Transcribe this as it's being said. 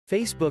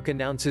Facebook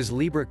announces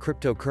Libra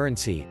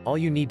cryptocurrency, all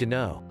you need to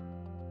know.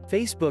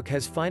 Facebook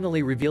has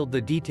finally revealed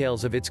the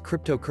details of its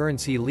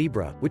cryptocurrency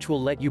Libra, which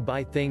will let you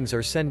buy things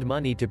or send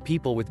money to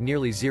people with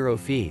nearly zero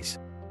fees.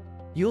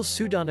 You'll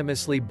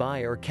pseudonymously buy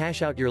or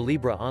cash out your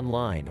Libra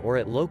online or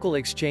at local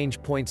exchange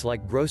points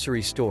like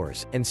grocery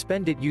stores, and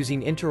spend it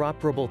using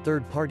interoperable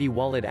third-party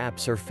wallet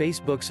apps or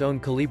Facebook's own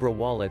Calibra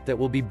wallet that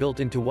will be built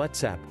into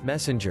WhatsApp,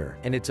 Messenger,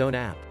 and its own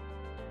app.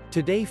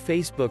 Today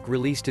Facebook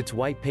released its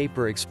white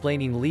paper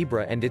explaining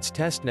Libra and its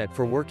testnet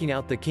for working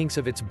out the kinks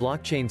of its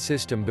blockchain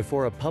system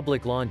before a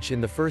public launch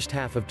in the first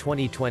half of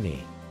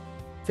 2020.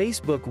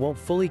 Facebook won't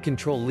fully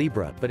control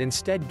Libra but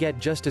instead get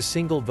just a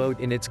single vote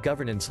in its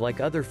governance like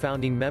other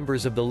founding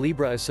members of the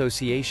Lіbrа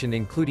Association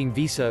including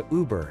VіZа,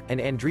 Ubér, and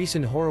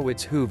Andrееўззен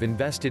Hоrоwіtz who've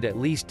invested at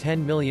least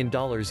 $10 million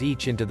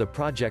each into the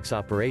project's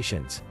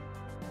operations.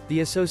 The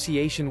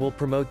association will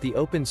promote the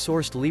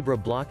open-sourced Libra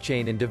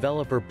blockchain and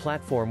developer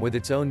platform with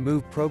its own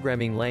Move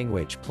programming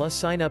language plus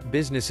sign up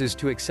businesses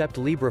to accept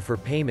Libra for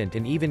payment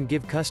and even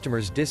give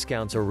customers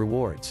discounts or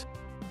rewards.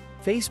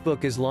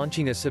 Facebook is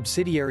launching a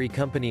subsidiary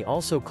company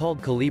also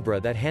called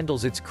Calibra that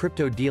handles its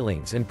crypto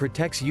dealings and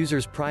protects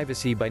users'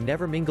 privacy by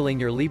never mingling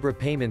your Libra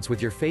payments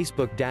with your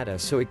Facebook data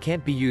so it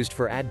can't be used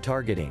for ad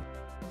targeting.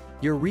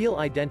 Your real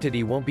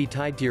identity won't be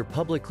tied to your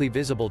publicly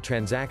visible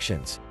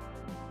transactions.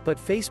 But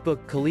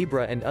Facebook,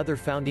 Calibra and other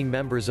founding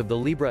members of the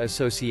Lìbrا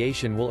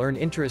Association will earn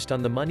interest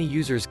on the money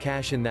users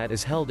cash in that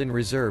is held in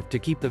reserve to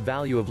keep the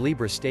value of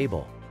Libra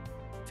stable.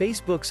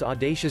 Facebook's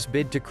audacious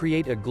bid to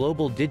create a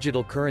global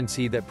digital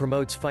currency that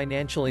promotes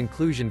financial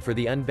inclusion for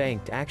the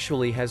unbanked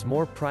actually has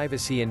more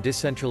privacy and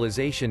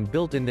decentralization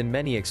built in than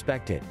many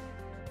expected.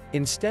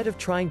 Instead of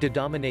trying to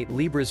dominate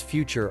Libra's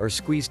future or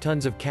squeeze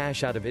tons of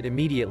cash out of it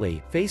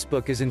immediately,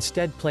 Facebook is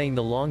instead playing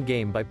the long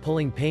game by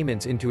pulling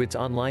payments into its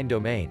online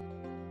domain.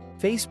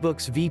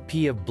 Facebook's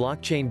VP of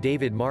Blockchain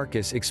David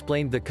Marcus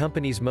explained the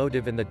company's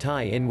motive and the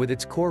tie-in with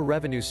its core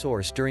revenue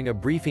source during a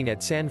briefing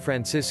at San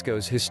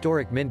Francisco's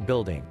historic Mint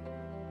building.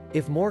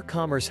 If more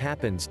commerce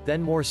happens,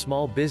 then more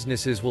small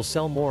businesses will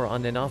sell more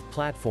on and off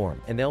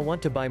platform, and they'll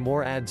want to buy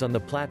more ads on the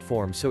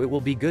platform so it will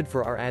be good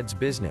for our ads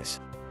business.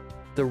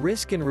 The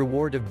risk and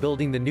reward of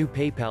building the new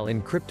PayPal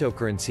in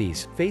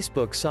cryptocurrencies,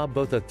 Facebook saw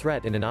both a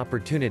threat and an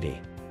opportunity.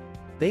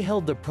 They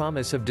held the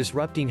promise of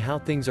disrupting how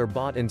things are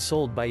bought and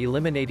sold by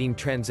eliminating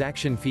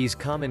transaction fees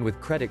common with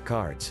credit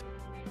cards.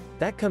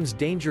 That comes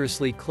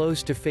dangerously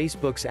close to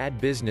Facebook's ad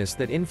business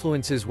that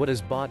influences what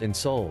is bought and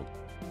sold.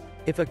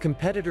 If a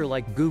competitor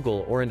like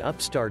Google or an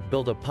upstart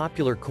built a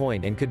popular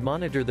coin and could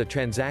monitor the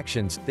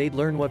transactions, they'd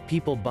learn what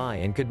people buy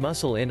and could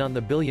muscle in on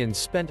the billions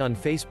spent on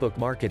Facebook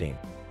marketing.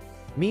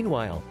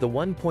 Meanwhile, the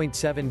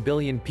 1.7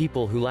 billion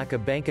people who lack a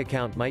bank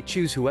account might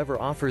choose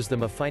whoever offers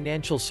them a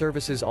financial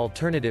services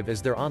alternative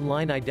as their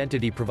online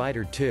identity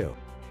provider too.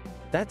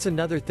 That's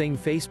another thing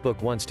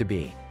Facebook wants to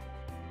be.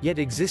 Yet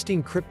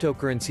existing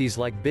cryptocurrencies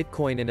like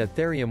Bitcoin and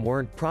Ethereum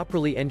weren't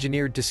properly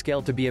engineered to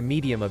scale to be a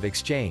medium of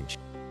exchange.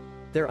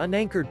 Their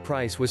unanchored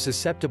price was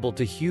susceptible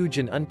to huge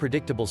and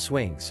unpredictable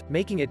swings,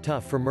 making it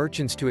tough for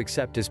merchants to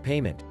accept as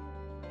payment.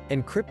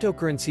 And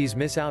cryptocurrencies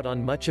miss out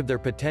on much of their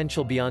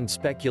potential beyond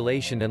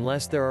speculation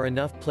unless there are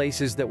enough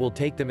places that will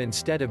take them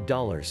instead of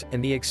dollars,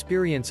 and the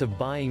experience of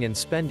buying and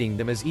spending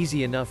them is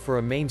easy enough for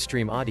a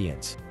mainstream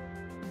audience.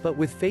 But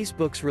with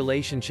Facebook's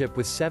relationship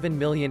with 7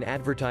 million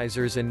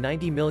advertisers and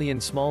 90 million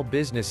small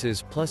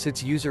businesses plus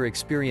its user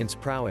experience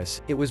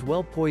prowess, it was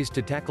well poised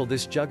to tackle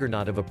this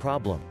juggernaut of a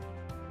problem.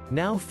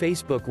 Now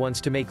Facebook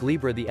wants to make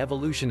Libra the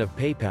evolution of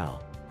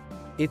PayPal.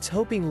 It's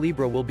hoping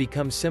Libra will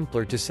become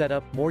simpler to set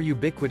up, more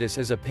ubiquitous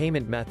as a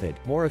payment method,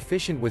 more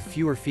efficient with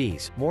fewer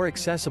fees, more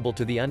accessible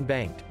to the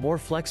unbanked, more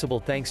flexible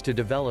thanks to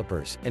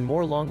developers, and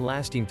more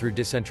long-lasting through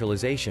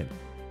decentralization.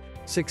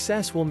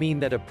 Success will mean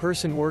that a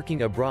person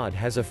working abroad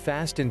has a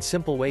fast and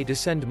simple way to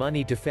send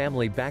money to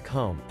family back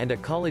home, and a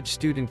college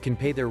student can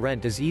pay their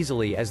rent as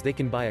easily as they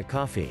can buy a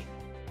coffee.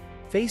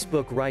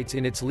 Facebook writes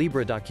in its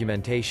Libra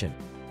documentation.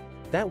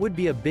 That would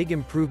be a big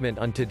improvement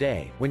on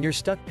today, when you're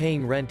stuck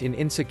paying rent in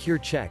insecure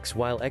checks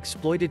while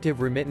exploitative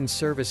remittance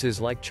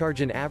services like charge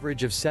an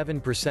average of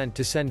 7%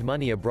 to send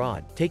money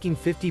abroad, taking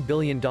 $50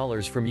 billion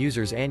from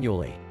users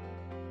annually.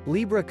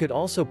 Libra could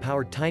also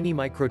power tiny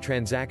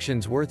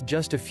microtransactions worth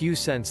just a few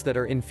cents that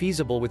are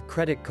infeasible with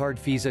credit card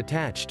fees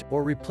attached,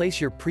 or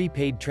replace your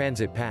prepaid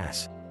transit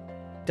pass.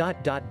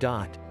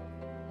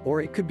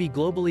 Or it could be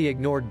globally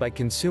ignored by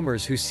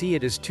consumers who see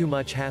it as too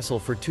much hassle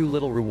for too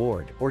little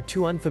reward, or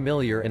too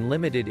unfamiliar and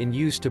limited in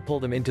use to pull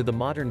them into the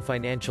modern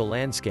financial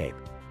landscape.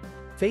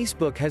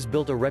 Facebook has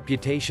built a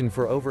reputation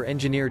for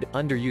over-engineered,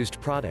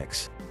 underused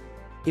products.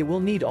 It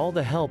will need all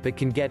the help it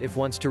can get if it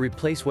wants to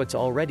replace what's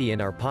already in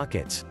our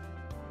pockets.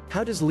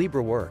 How does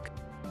Libra work?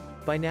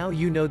 By now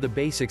you know the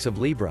basics of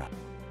Libra.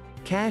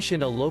 Cash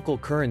in a local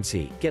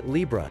currency, get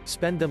Libra,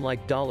 spend them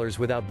like dollars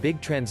without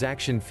big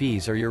transaction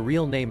fees or your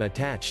real name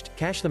attached,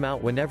 cash them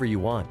out whenever you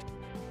want.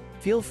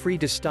 Feel free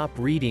to stop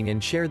reading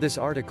and share this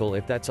article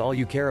if that's all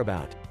you care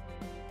about.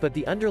 But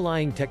the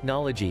underlying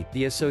technology,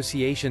 the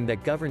association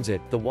that governs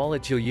it, the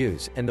wallet you'll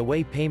use, and the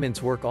way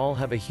payments work all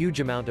have a huge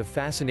amount of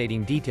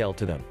fascinating detail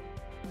to them.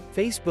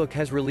 Facebook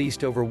has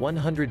released over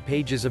 100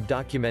 pages of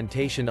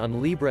documentation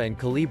on Libra and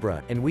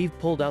Calibra, and we've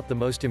pulled out the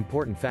most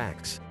important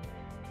facts.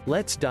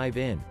 Let's dive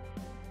in.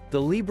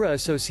 The Lìbrا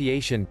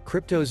Association,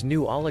 crypto's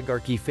new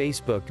oligarchy.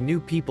 Facebook knew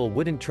people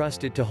wouldn't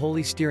trust it to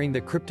wholly steering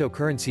the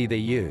cryptocurrency they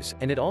use,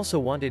 and it also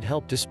wanted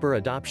help to spur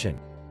adoption.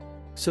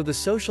 So the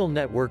social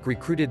network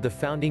recruited the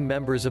founding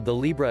members of the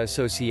Lìbrا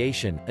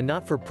Association, a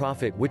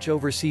not-for-profit which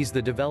oversees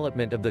the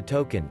development of the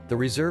token, the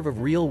reserve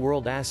of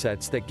real-world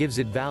assets that gives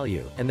it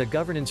value, and the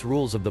governance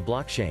rules of the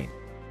blockchain.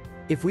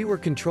 If we were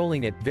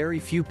controlling it, very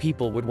few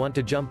people would want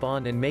to jump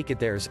on and make it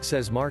theirs,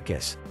 says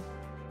Marcus.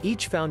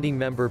 Each founding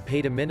member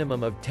paid a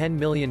minimum of $10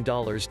 million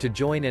to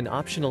join and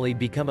optionally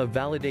become a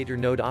validator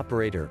node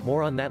operator,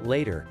 more on that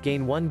later,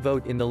 gain one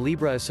vote in the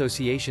Lìbrà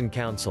Association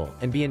Council,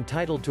 and be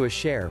entitled to a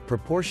share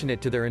proportionate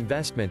to their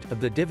investment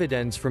of the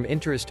dividends from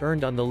interest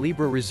earned on the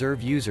Libra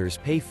reserve. Users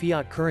pay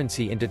fiat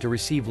currency into to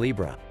receive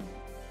Libra.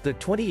 The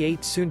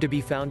 28 soon-to-be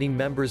founding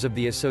members of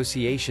the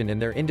association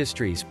and their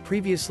industries,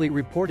 previously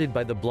reported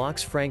by the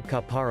blog's Frank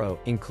Caparo,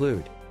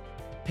 include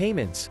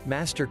Payments,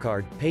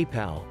 MasterCard,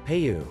 PayPal,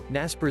 Payu,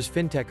 Naspers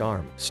FinTech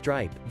arm,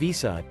 Stripe,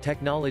 VіZа,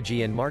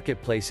 Technology and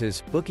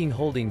Marketplaces, Booking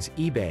Holdings,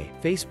 eBay,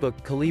 Facebook,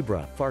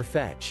 Calibra,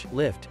 Farfetch,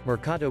 Lyft,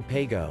 Mercado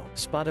Pago,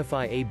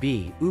 Spotify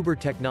AB, Uber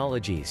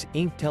Technologies,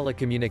 Inc.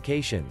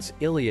 Telecommunications,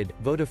 Iliad,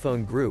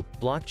 Vodafone Group,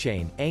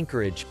 Blockchain,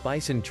 Anchorage,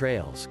 Bison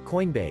Trails,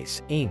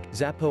 Coinbase, Inc.,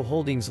 Zappo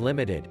Holdings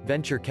Limited,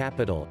 Venture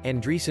Capital,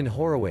 Andreessen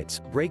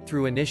Horowitz,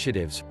 Breakthrough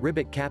Initiatives,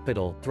 Ribbit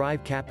Capital,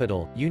 Thrive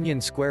Capital, Union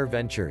Square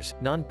Ventures,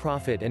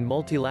 nonprofit and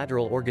multilateral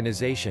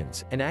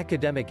organizations, and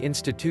academic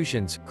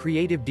institutions,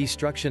 Creative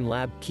Destruction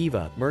Lab,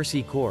 Kiva,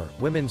 Mercy Corps,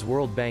 Women's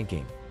World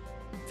Banking.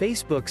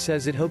 Facebook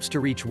says it hopes to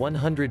reach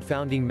 100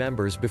 founding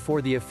members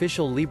before the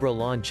official Libra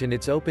launch, and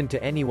it's open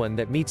to anyone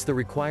that meets the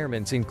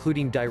requirements,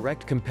 including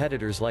direct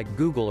competitors like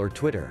Google or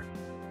Twitter.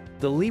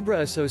 The Lìbrà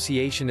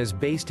Association is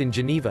based in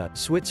Geneva,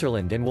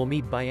 Switzerland, and will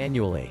meet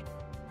biannually.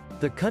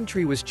 The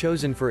country was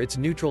chosen for its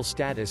neutral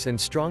status and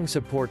strong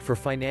support for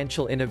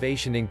financial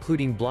innovation,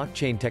 including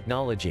blockchain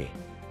technology.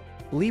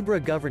 Libra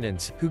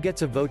governance, who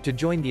gets a vote to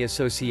join the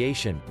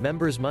association,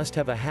 members must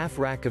have a half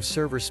rack of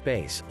server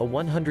space, a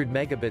 100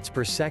 megabits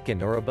per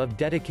second or above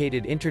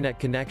dedicated internet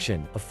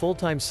connection, a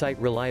full-time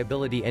site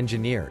reliability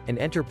engineer, and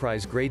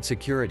enterprise-grade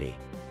security.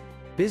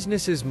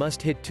 Businesses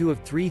must hit 2 of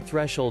 3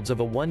 thresholds of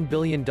a $1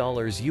 billion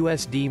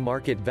USD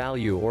market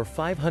value or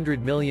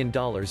 $500 million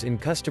in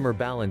customer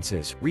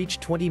balances, reach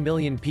 20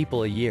 million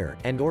people a year,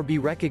 and/or be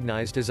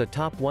recognized as a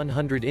top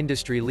 100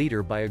 industry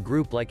leader by a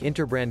group like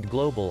Interbrand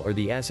Global or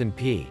the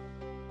S&P.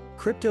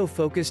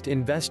 Crypto-focused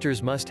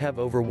investors must have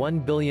over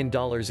 $1 billion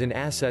in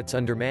assets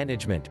under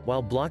management,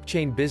 while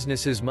blockchain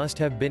businesses must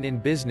have been in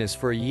business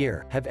for a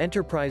year, have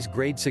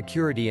enterprise-grade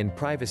security and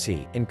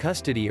privacy, and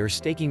custody or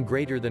staking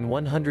greater than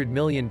 $100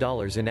 million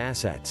in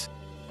assets.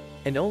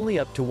 And only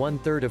up to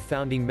 1/3 of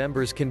founding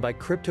members can buy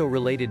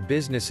crypto-related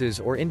businesses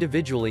or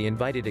individually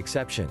invited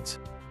exceptions.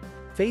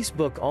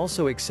 Facebook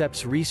also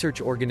accepts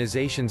research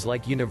organizations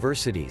like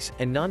universities,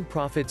 and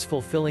nonprofits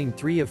fulfilling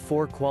 3 of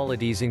 4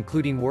 qualities,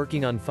 including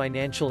working on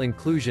financial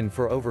inclusion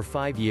for over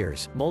 5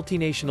 years,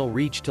 multinational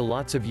reach to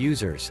lots of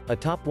users, a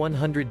top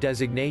 100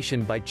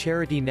 designation by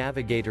Charity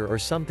Navigator or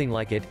something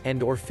like it,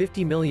 and/or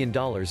 $50 million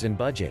in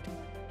budget.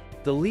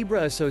 The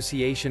Lìbrà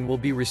Association will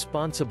be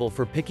responsible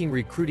for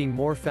recruiting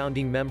more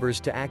founding members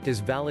to act as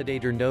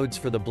validator nodes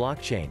for the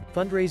blockchain,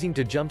 fundraising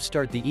to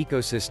jumpstart the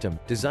ecosystem,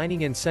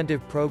 designing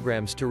incentive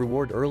programs to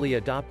reward early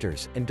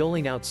adopters, and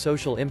doling out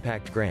social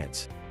impact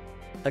grants.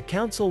 A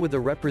council with a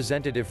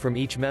representative from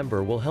each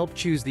member will help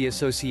choose the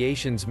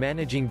association's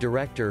managing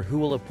director, who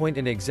will appoint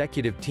an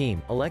executive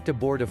team, elect a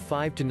board of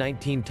 5 to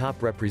 19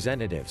 top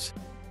representatives.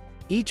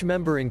 Each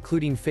member,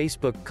 including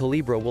Facebook,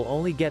 Calibra, will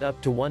only get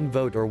up to 1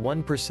 vote or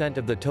 1%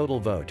 of the total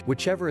vote,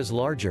 whichever is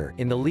larger,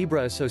 in the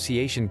Lìbrà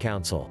Association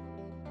Council.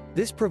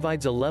 This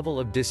provides a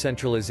level of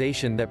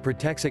decentralization that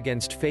protects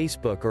against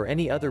Facebook or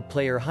any other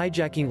player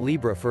hijacking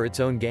Libra for its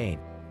own gain.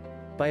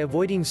 By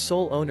avoiding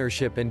sole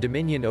ownership and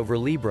dominion over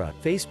Libra,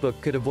 Facebook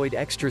could avoid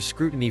extra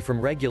scrutiny from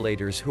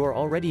regulators who are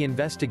already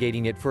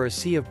investigating it for a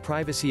sea of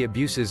privacy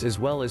abuses as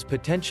well as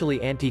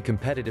potentially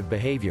anti-competitive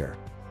behavior.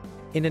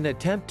 In an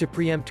attempt to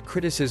preempt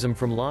criticism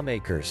from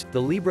lawmakers,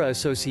 the Lìbrà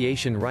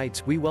Association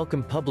writes, "We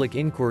welcome public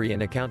inquiry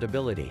and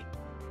accountability.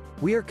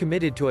 We are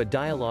committed to a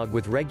dialogue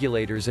with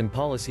regulators and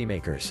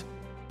policymakers.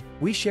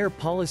 We share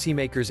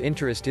policymakers'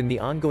 interest in the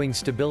ongoing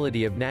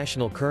stability of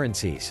national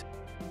currencies."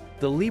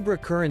 The Libra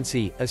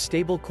currency, a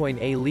stablecoin.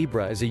 A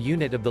Libra is a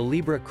unit of the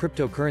Libra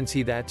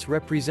cryptocurrency that's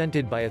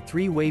represented by a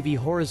 3-wavy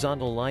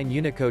horizontal line.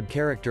 Unicode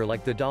character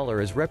like the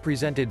dollar is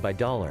represented by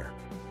 $.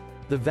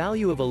 The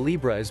value of a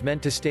Libra is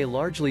meant to stay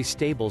largely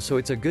stable, so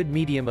it's a good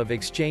medium of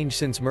exchange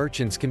since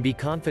merchants can be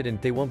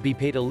confident they won't be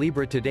paid a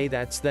Libra today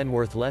that's then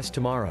worth less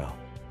tomorrow.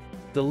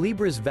 The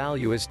Libra's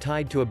value is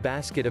tied to a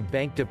basket of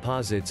bank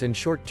deposits and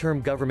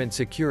short-term government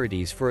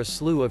securities for a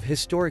slew of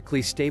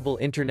historically stable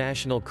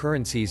international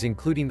currencies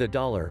including the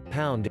dollar,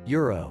 pound,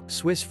 euro,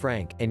 Swiss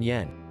franc, and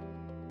yen.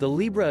 The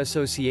Lіbrа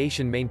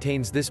Association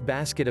maintains this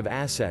basket of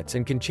assets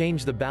and can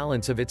change the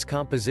balance of its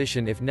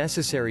composition if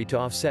necessary to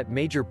offset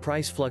major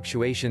price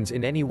fluctuations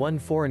in any one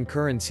foreign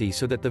currency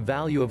so that the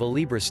value of a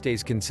Libra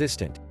stays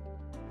consistent.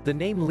 The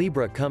name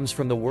Libra comes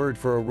from the word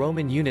for a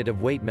Roman unit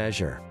of weight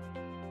measure.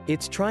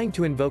 It's trying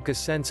to invoke a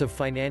sense of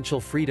financial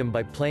freedom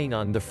by playing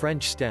on the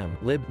French stem,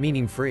 lib,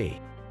 meaning free.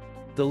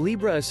 The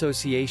Lìbra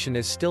Association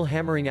is still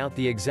hammering out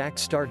the exact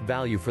start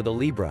value for the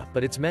Libra,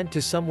 but it's meant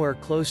to somewhere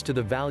close to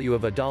the value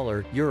of a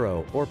dollar,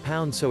 euro, or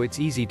pound so it's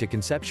easy to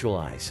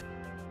conceptualize.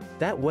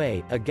 That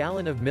way, a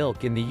gallon of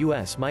milk in the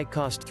US might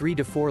cost 3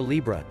 to 4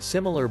 Libra,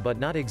 similar but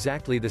not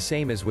exactly the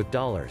same as with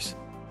dollars.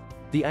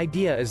 The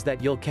idea is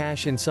that you'll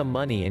cash in some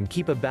money and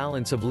keep a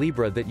balance of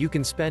Libra that you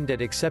can spend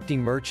at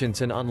accepting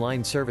merchants and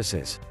online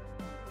services.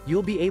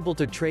 You'll be able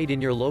to trade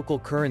in your local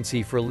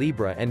currency for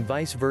Libra and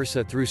vice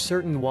versa through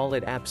certain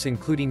wallet apps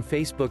including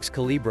Facebook's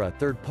Calibra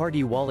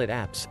third-party wallet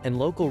apps, and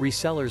local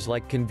resellers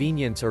like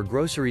convenience or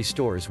grocery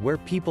stores where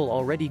people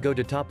already go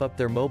to top up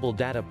their mobile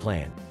data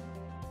plan.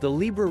 The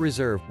Libra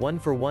Reserve, 1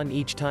 for 1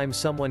 each time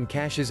someone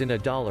cashes in a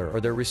dollar or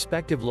their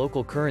respective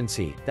local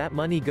currency, that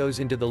money goes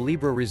into the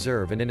Libra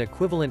Reserve and an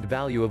equivalent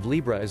value of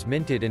Libra is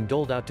minted and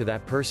doled out to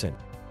that person.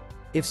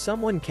 If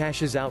someone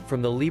cashes out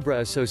from the Lìbrا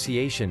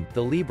Association,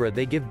 the Libra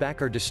they give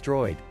back are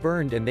destroyed,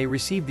 burned and they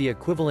receive the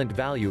equivalent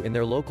value in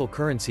their local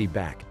currency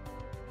back.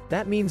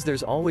 That means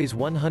there's always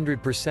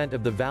 100%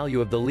 of the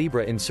value of the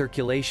Libra in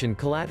circulation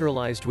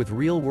collateralized with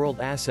real-world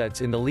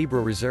assets in the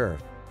Libra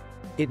Reserve.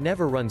 It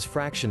never runs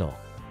fractional.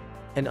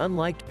 And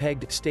unlike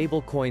pegged,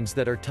 stable coins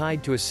that are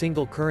tied to a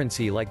single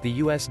currency like the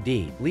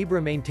USD,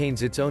 Libra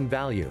maintains its own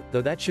value,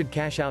 though that should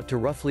cash out to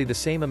roughly the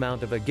same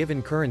amount of a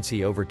given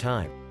currency over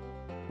time.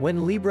 When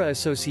Lìbrا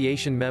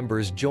Association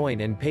members join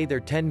and pay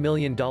their $10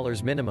 million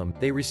minimum,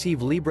 they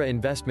receive Libra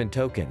investment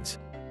tokens.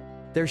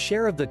 Their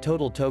share of the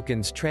total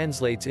tokens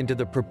translates into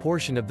the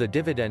proportion of the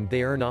dividend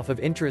they earn off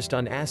of interest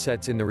on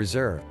assets in the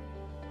reserve.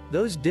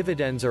 Those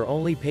dividends are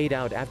only paid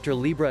out after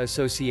Lìbrا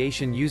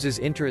Association uses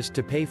interest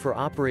to pay for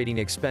operating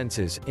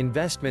expenses,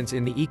 investments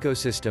in the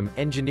ecosystem,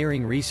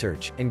 engineering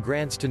research, and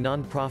grants to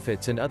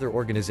non-profits and other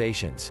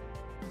organizations.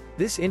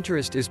 This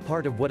interest is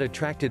part of what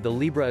attracted the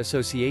Lìbrا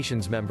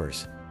Association's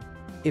members.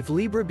 If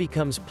Libra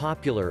becomes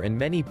popular and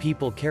many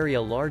people carry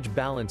a large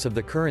balance of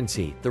the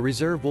currency, the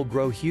reserve will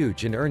grow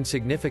huge and earn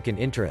significant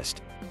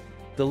interest.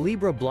 The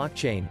Libra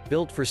blockchain,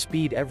 built for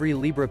speed, every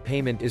Libra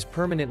payment is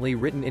permanently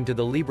written into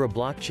the Libra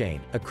blockchain,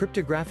 a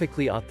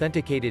cryptographically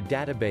authenticated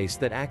database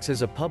that acts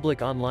as a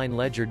public online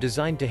ledger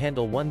designed to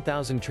handle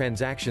 1,000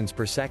 transactions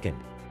per second.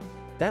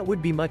 That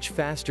would be much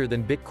faster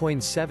than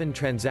Bitcoin's 7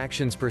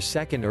 transactions per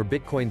second or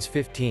Bitcoin's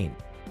 15.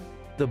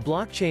 The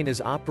blockchain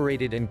is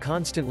operated and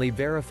constantly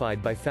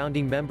verified by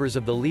founding members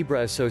of the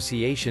Lìbrà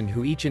Association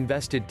who each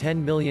invested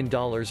 $10 million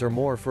or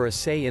more for a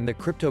say in the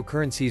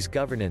cryptocurrency's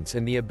governance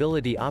and the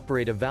ability to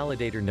operate a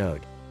validator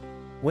node.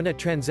 When a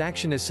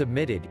transaction is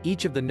submitted,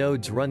 each of the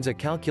nodes runs a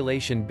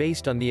calculation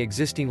based on the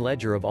existing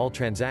ledger of all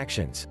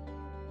transactions.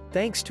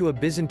 Thanks to a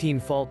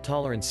Byzantine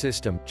fault-tolerant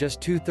system, just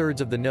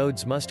 2/3 of the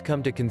nodes must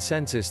come to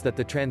consensus that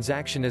the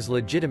transaction is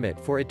legitimate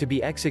for it to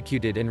be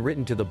executed and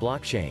written to the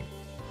blockchain.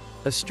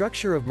 A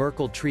structure of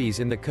Merkle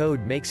trees in the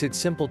code makes it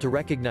simple to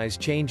recognize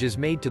changes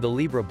made to the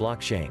Libra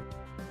blockchain.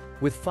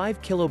 With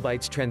 5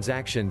 kilobytes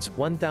transactions,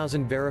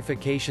 1,000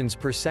 verifications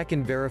per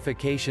second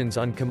verifications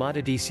on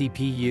commodity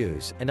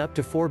CPUs, and up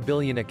to 4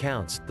 billion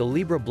accounts, the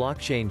Libra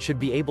blockchain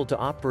should be able to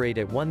operate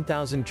at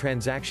 1,000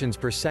 transactions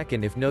per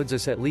second if nodes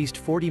has at least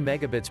 40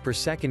 megabits per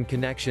second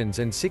connections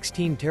and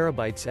 16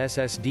 terabytes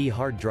SSD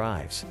hard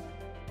drives.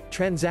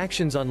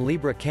 Transactions on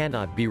Libra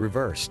cannot be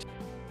reversed.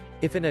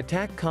 If an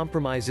attack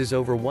compromises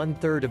over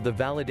 1/3 of the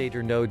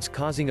validator nodes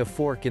causing a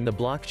fork in the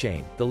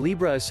blockchain, the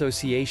Lìbrà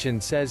Association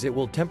says it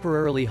will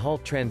temporarily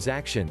halt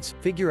transactions,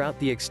 figure out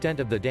the extent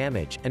of the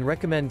damage, and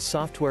recommend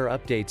software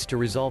updates to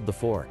resolve the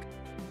fork.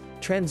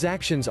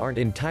 Transactions aren't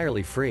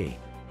entirely free.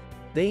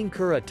 They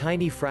incur a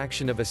tiny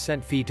fraction of a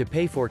cent fee to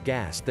pay for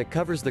gas that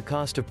covers the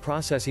cost of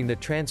processing the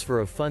transfer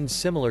of funds,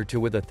 similar to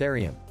with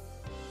Ethereum.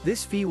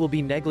 This fee will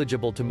be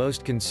negligible to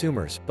most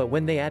consumers, but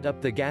when they add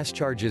up, the gas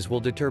charges will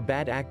deter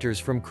bad actors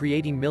from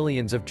creating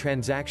millions of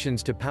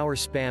transactions to power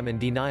spam and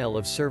denial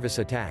of service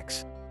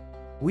attacks.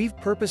 We've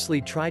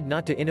purposely tried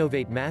not to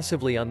innovate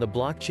massively on the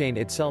blockchain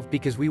itself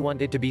because we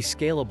want it to be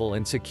scalable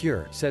and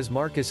secure, says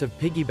Marcus, of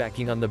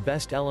piggybacking on the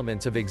best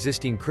elements of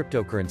existing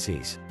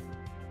cryptocurrencies.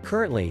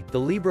 Currently, the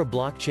Libra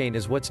blockchain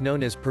is what's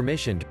known as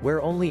permissioned,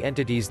 where only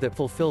entities that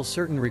fulfill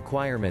certain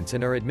requirements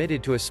and are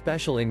admitted to a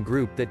special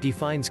in-group that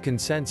defines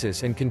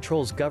consensus and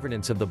controls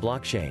governance of the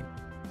blockchain.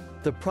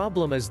 The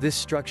problem is this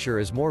structure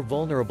is more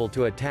vulnerable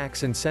to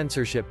attacks and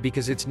censorship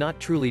because it's not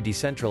truly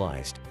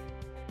decentralized.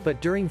 But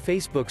during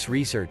Facebook's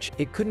research,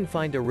 it couldn't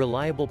find a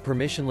reliable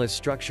permissionless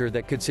structure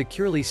that could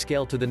securely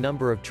scale to the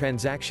number of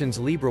transactions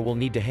Libra will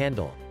need to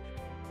handle.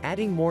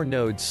 Adding more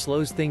nodes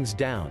slows things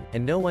down,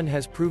 and no one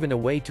has proven a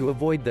way to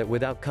avoid that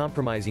without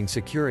compromising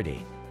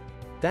security.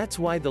 That's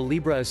why the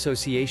Lìbra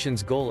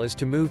Association's goal is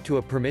to move to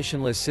a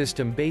permissionless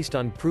system based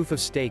on proof of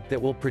stake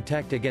that will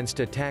protect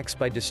against attacks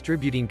by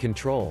distributing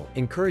control,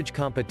 encourage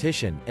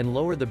competition, and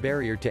lower the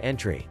barrier to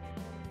entry.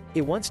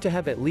 It wants to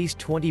have at least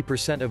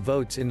 20% of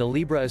votes in the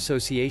Lìbra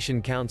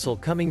Association Council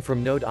coming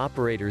from node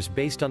operators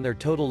based on their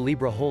total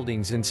Lìbra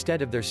holdings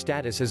instead of their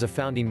status as a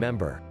founding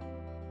member.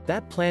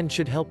 That plan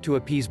should help to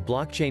appease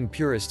blockchain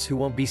purists who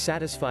won't be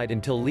satisfied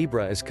until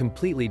Lìbra is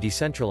completely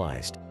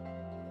decentralized.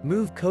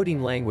 Move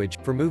coding language.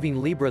 For moving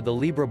Lìbrا, the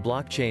Lìbrا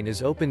blockchain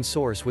is open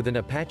source with an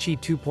Apache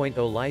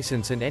 2.0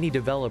 license, and any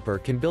developer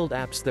can build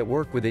apps that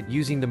work with it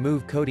using the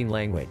Move coding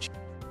language.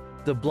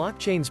 The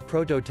blockchain's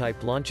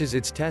prototype launches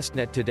its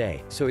testnet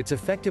today, so it's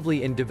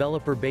effectively in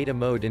developer beta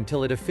mode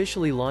until it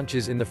officially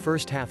launches in the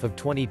first half of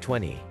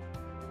 2020.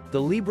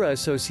 The Lìbrا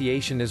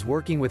Association is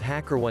working with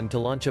HackerOne to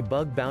launch a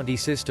bug bounty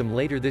system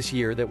later this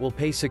year that will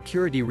pay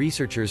security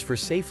researchers for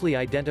safely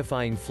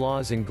identifying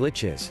flaws and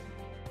glitches.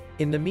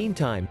 In the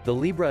meantime, the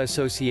Lìbrا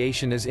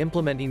Association is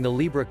implementing the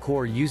Lìbrا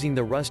core using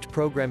the Rust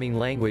programming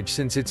language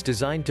since it's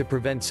designed to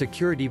prevent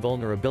security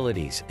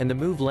vulnerabilities, and the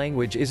Move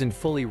language isn't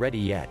fully ready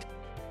yet.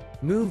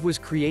 Move was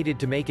created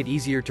to make it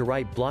easier to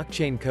write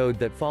blockchain code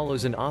that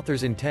follows an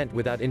author's intent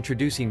without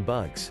introducing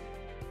bugs.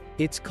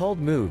 It's called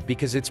Move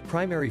because its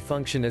primary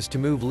function is to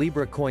move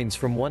Lìbrا coins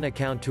from one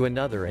account to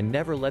another and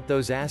never let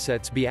those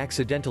assets be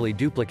accidentally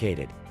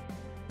duplicated.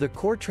 The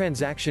core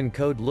transaction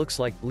code looks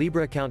like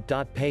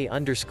LibraAccount.pay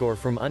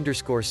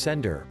from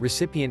sender,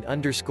 recipient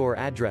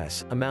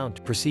address,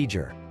 amount,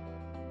 procedure.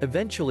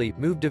 Eventually,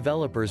 Move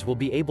developers will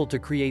be able to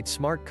create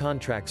smart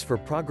contracts for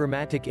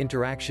programmatic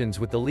interactions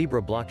with the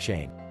Lìbrا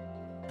blockchain.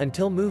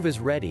 Until Move is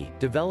ready,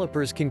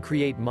 developers can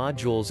create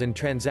modules and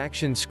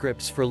transaction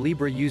scripts for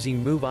Lìbrا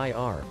using Move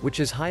IR, which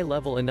is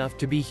high-level enough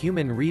to be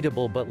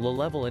human-readable but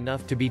low-level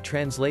enough to be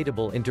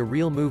translatable into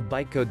real Move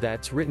bytecode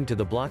that's written to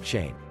the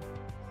blockchain.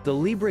 The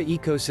Lìbrا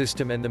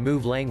ecosystem and the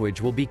Move language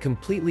will be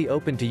completely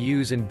open to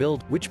use and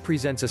build, which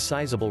presents a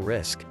sizable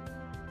risk.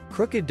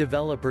 Crooked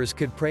developers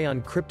could prey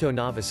on crypto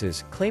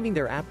novices, claiming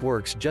their app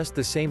works just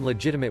the same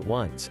legitimate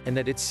ones, and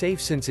that it's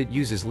safe since it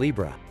uses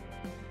Lìbrا.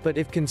 But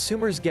if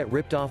consumers get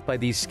ripped off by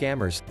these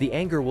scammers, the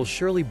anger will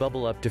surely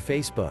bubble up to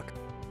Facebook.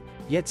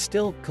 Yet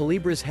still,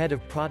 Calibra's head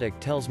of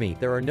product tells me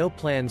there are no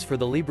plans for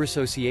the Lìbrا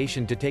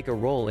Association to take a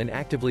role in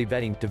actively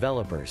vetting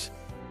developers.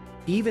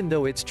 Even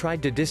though it's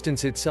tried to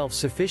distance itself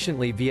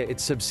sufficiently via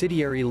its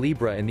subsidiary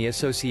Lìbrا and the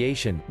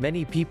association,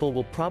 many people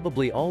will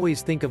probably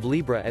always think of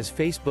Lìbrا as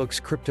Facebook's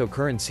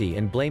cryptocurrency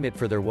and blame it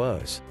for their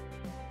woes.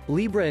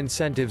 Lìbrا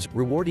incentives,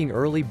 rewarding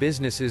early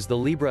businesses. The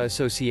Lìbrا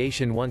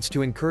Association wants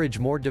to encourage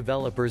more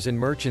developers and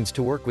merchants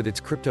to work with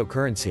its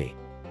cryptocurrency.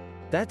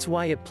 That's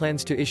why it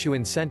plans to issue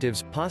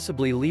incentives,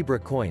 possibly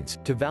Lìbrا coins,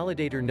 to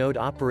validator node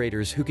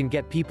operators who can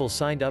get people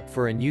signed up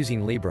for and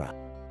using Lìbrا.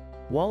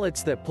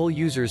 Wallets that pull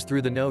users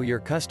through the Know Your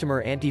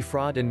Customer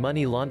anti-fraud and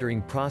money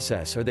laundering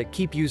process or that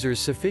keep users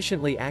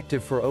sufficiently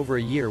active for over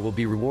a year will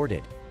be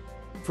rewarded.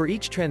 For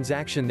each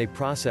transaction they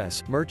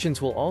process,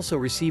 merchants will also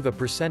receive a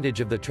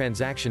percentage of the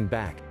transaction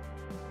back.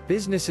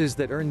 Businesses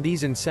that earn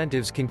these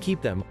incentives can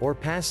keep them, or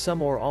pass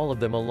some or all of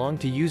them along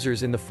to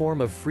users in the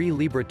form of free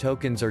Lìbrà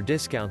tokens or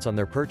discounts on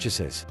their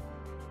purchases.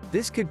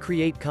 This could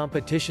create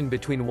competition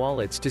between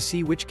wallets to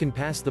see which can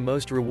pass the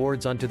most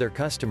rewards onto their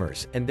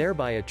customers, and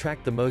thereby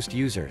attract the most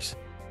users.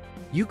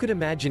 You could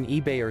imagine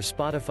eBay or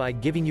Spotify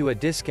giving you a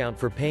discount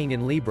for paying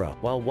in Lìbrà,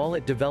 while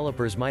wallet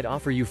developers might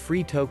offer you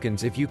free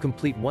tokens if you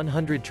complete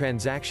 100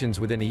 transactions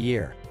within a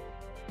year.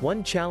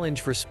 One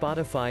challenge for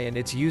Spotify and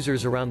its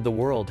users around the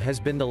world has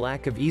been the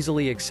lack of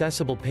easily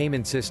accessible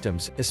payment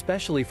systems,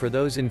 especially for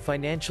those in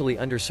financially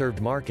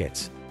underserved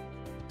markets.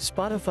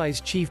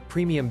 Spotify's Chief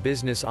Premium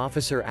Business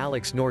Officer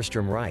Alex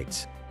Nordstrom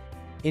writes,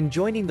 "In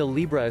joining the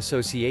Lìbrà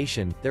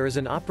Association, there is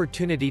an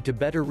opportunity to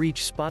better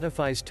reach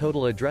Spotify's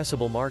total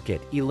addressable market,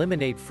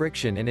 eliminate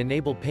friction and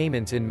enable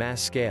payments in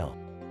mass scale.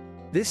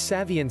 This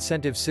savvy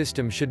incentive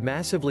system should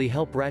massively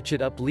help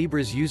ratchet up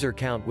Lìbra's user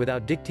count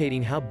without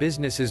dictating how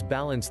businesses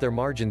balance their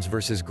margins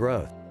versus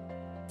growth."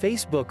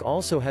 Facebook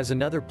also has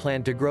another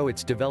plan to grow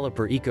its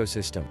developer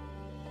ecosystem.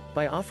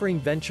 By offering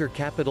venture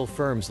capital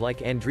firms like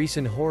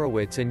Andreessen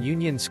Horowitz and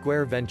Union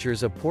Square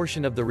Ventures a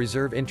portion of the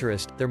reserve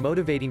interest, they're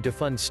motivating to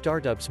fund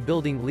startups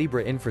building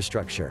Lìbrà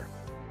infrastructure.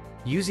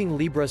 Using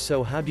Lìbrà.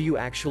 So how do you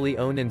actually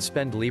own and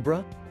spend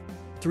Lìbrà?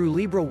 Through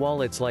Lìbrà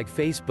wallets like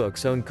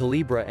Facebook's own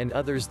Calibra and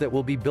others that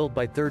will be built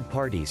by third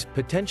parties,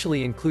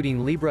 potentially including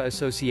Lìbrà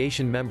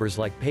Association members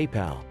like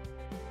PayPal.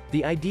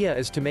 The idea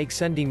is to make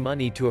sending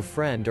money to a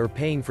friend or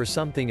paying for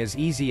something as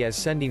easy as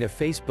sending a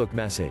Facebook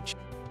message.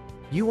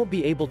 You won't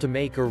be able to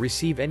make or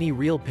receive any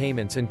real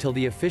payments until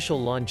the official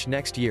launch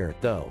next year,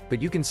 though,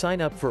 but you can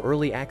sign up for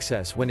early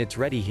access when it's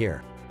ready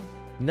here.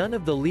 None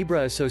of the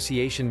Lìbrà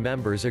Association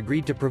members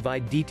agreed to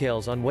provide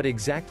details on what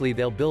exactly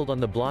they'll build on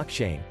the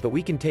blockchain, but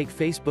we can take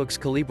Facebook's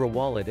Calibra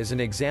wallet as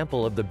an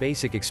example of the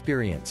basic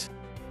experience.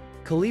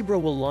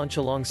 Calibra will launch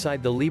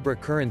alongside the Libra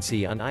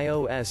currency on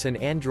iOS and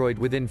Android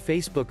within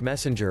Facebook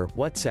Messenger,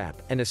 WhatsApp,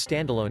 and a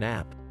standalone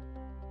app.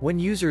 When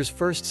users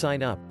first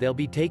sign up, they'll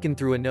be taken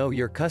through a Know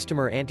Your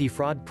Customer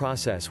anti-fraud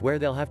process where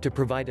they'll have to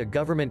provide a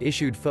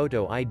government-issued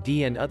photo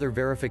ID and other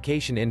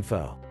verification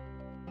info.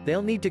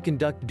 They'll need to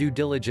conduct due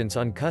diligence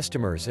on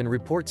customers and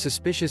report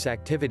suspicious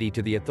activity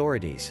to the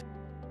authorities.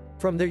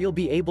 From there you'll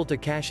be able to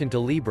cash into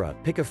Libra,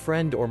 pick a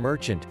friend or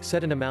merchant,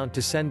 set an amount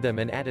to send them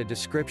and add a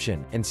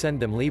description, and send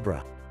them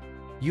Libra.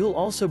 You'll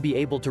also be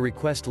able to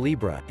request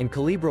Libra, and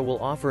Calibra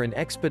will offer an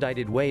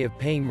expedited way of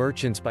paying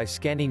merchants by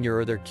scanning your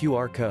or their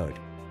QR code.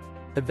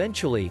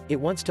 Eventually, it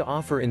wants to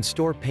offer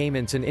in-store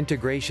payments and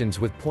integrations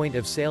with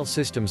point-of-sale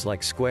systems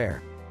like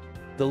Square.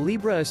 The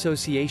Lìbrà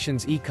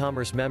Association's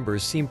e-commerce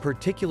members seem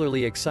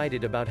particularly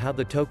excited about how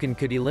the token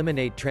could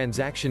eliminate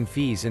transaction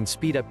fees and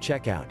speed up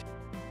checkout.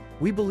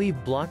 We believe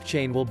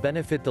blockchain will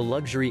benefit the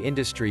luxury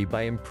industry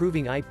by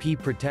improving IP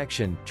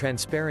protection,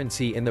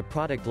 transparency in the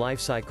product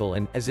lifecycle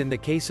and, as in the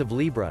case of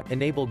Libra,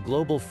 enable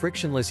global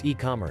frictionless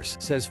e-commerce,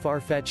 says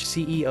Farfetch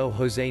CEO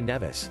Jose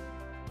Neves.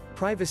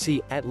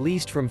 Privacy, at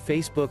least from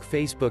Facebook.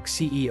 Facebook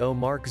CEO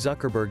Mark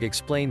Zuckerberg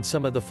explained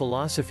some of the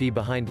philosophy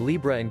behind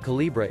Libra and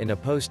Calibra in a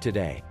post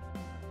today.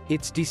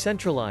 It's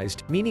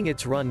decentralized, meaning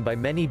it's run by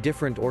many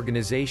different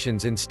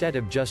organizations instead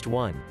of just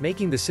one,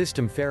 making the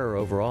system fairer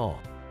overall.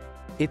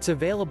 It's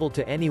available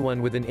to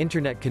anyone with an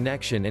internet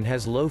connection and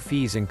has low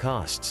fees and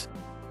costs.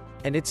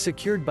 And it's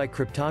secured by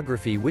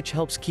cryptography, which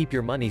helps keep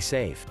your money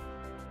safe.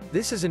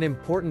 This is an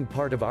important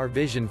part of our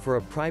vision for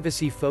a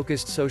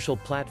privacy-focused social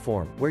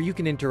platform, where you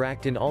can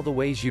interact in all the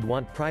ways you'd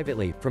want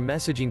privately, from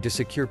messaging to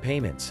secure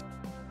payments.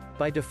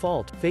 By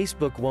default,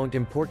 Facebook won't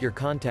import your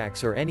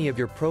contacts or any of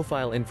your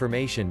profile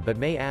information but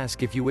may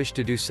ask if you wish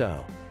to do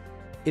so.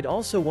 It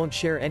also won't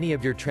share any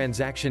of your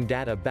transaction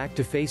data back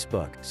to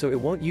Facebook, so it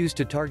won't use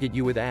to target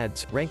you with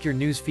ads, rank your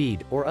news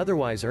feed, or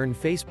otherwise earn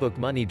Facebook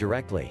money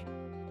directly.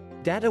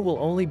 Data will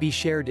only be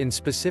shared in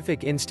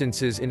specific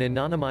instances in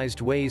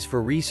anonymized ways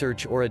for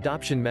research or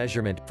adoption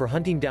measurement, for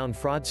hunting down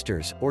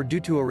fraudsters, or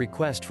due to a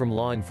request from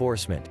law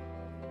enforcement.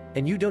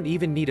 And you don't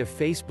even need a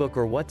Facebook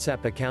or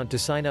WhatsApp account to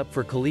sign up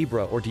for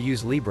Calibra or to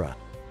use Libra.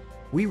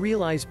 We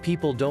realize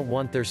people don't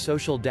want their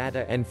social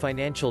data and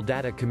financial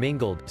data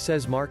commingled,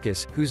 says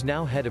Marcus, who's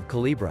now head of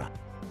Calibra.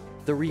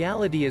 The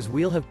reality is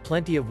we'll have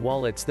plenty of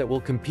wallets that will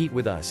compete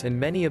with us and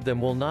many of them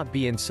will not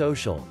be in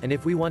social, and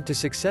if we want to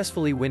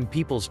successfully win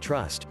people's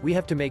trust, we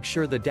have to make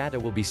sure the data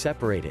will be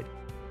separated.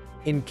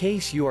 In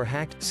case you are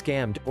hacked,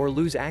 scammed, or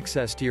lose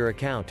access to your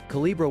account,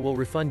 Calibra will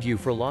refund you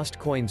for lost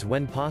coins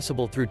when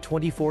possible through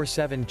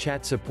 24/7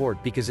 chat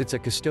support because it's a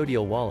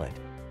custodial wallet.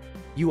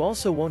 You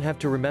also won't have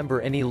to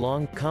remember any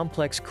long,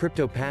 complex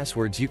crypto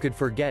passwords you could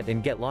forget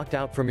and get locked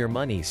out from your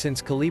money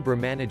since Calibra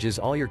manages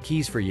all your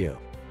keys for you.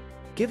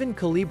 Given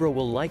Calibra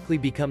will likely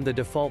become the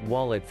default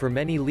wallet for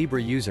many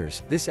Libra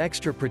users, this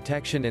extra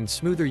protection and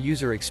smoother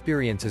user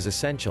experience is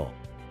essential.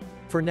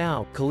 For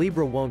now,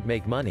 Calibra won't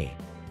make money.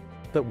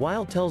 But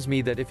Weil tells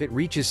me that if it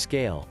reaches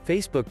scale,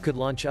 Facebook could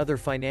launch other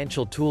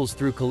financial tools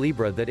through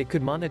Calibra that it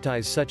could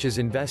monetize, such as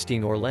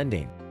investing or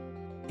lending.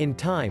 In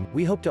time,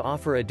 we hope to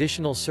offer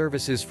additional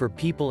services for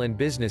people and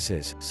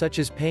businesses, such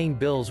as paying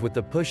bills with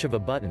the push of a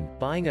button,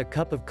 buying a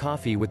cup of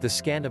coffee with the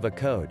scan of a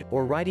code,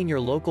 or riding your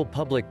local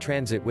public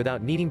transit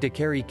without needing to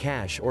carry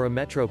cash or a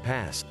metro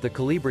pass, the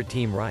Calibra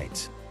team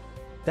writes.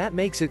 That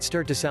makes it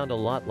start to sound a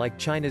lot like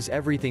China's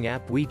everything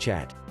app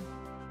WeChat.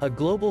 A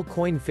global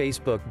coin.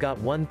 Facebook got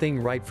one thing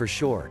right for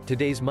sure: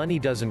 today's money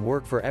doesn't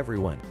work for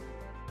everyone.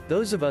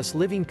 Those of us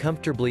living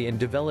comfortably in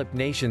developed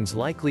nations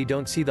likely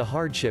don't see the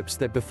hardships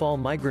that befall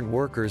migrant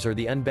workers or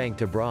the unbanked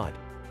abroad.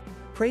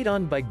 Preyed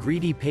on by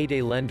greedy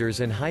payday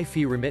lenders and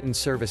high-fee remittance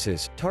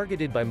services,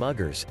 targeted by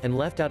muggers, and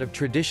left out of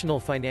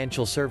traditional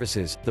financial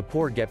services, the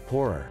poor get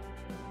poorer.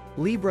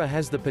 Libra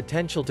has the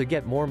potential to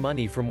get more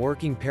money from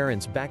working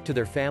parents back to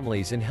their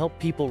families and help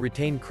people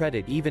retain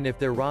credit even if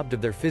they're robbed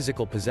of their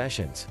physical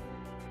possessions.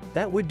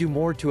 That would do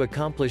more to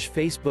accomplish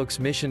Facebook's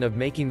mission of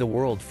making the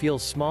world feel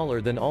smaller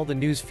than all the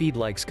news feed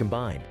likes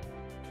combined.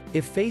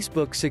 If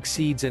Facebook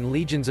succeeds and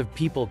legions of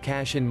people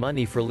cash in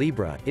money for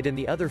Libra, it and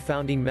the other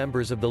founding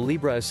members of the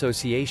Lìbrà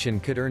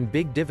Association could earn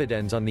big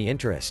dividends on the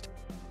interest.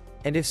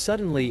 And if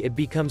suddenly it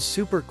becomes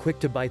super quick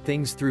to buy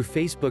things through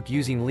Facebook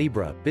using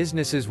Libra,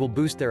 businesses will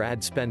boost their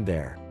ad spend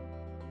there.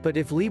 But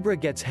if Libra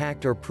gets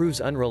hacked or proves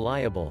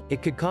unreliable,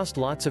 it could cost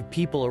lots of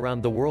people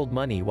around the world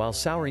money while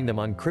souring them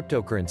on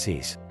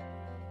cryptocurrencies.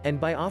 And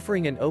by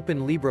offering an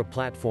open Libra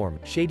platform,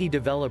 shady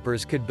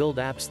developers could build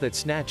apps that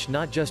snatch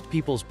not just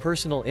people's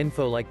personal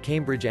info like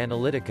Cambridge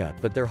Analytica,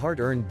 but their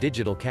hard-earned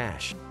digital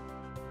cash.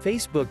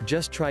 Facebook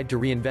just tried to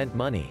reinvent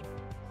money.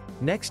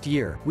 Next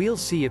year, we'll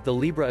see if the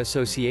Lìbrà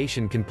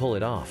Association can pull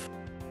it off.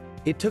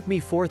 It took me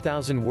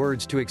 4,000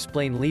 words to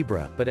explain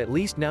Libra, but at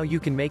least now you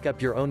can make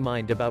up your own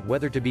mind about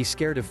whether to be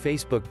scared of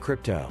Facebook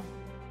crypto.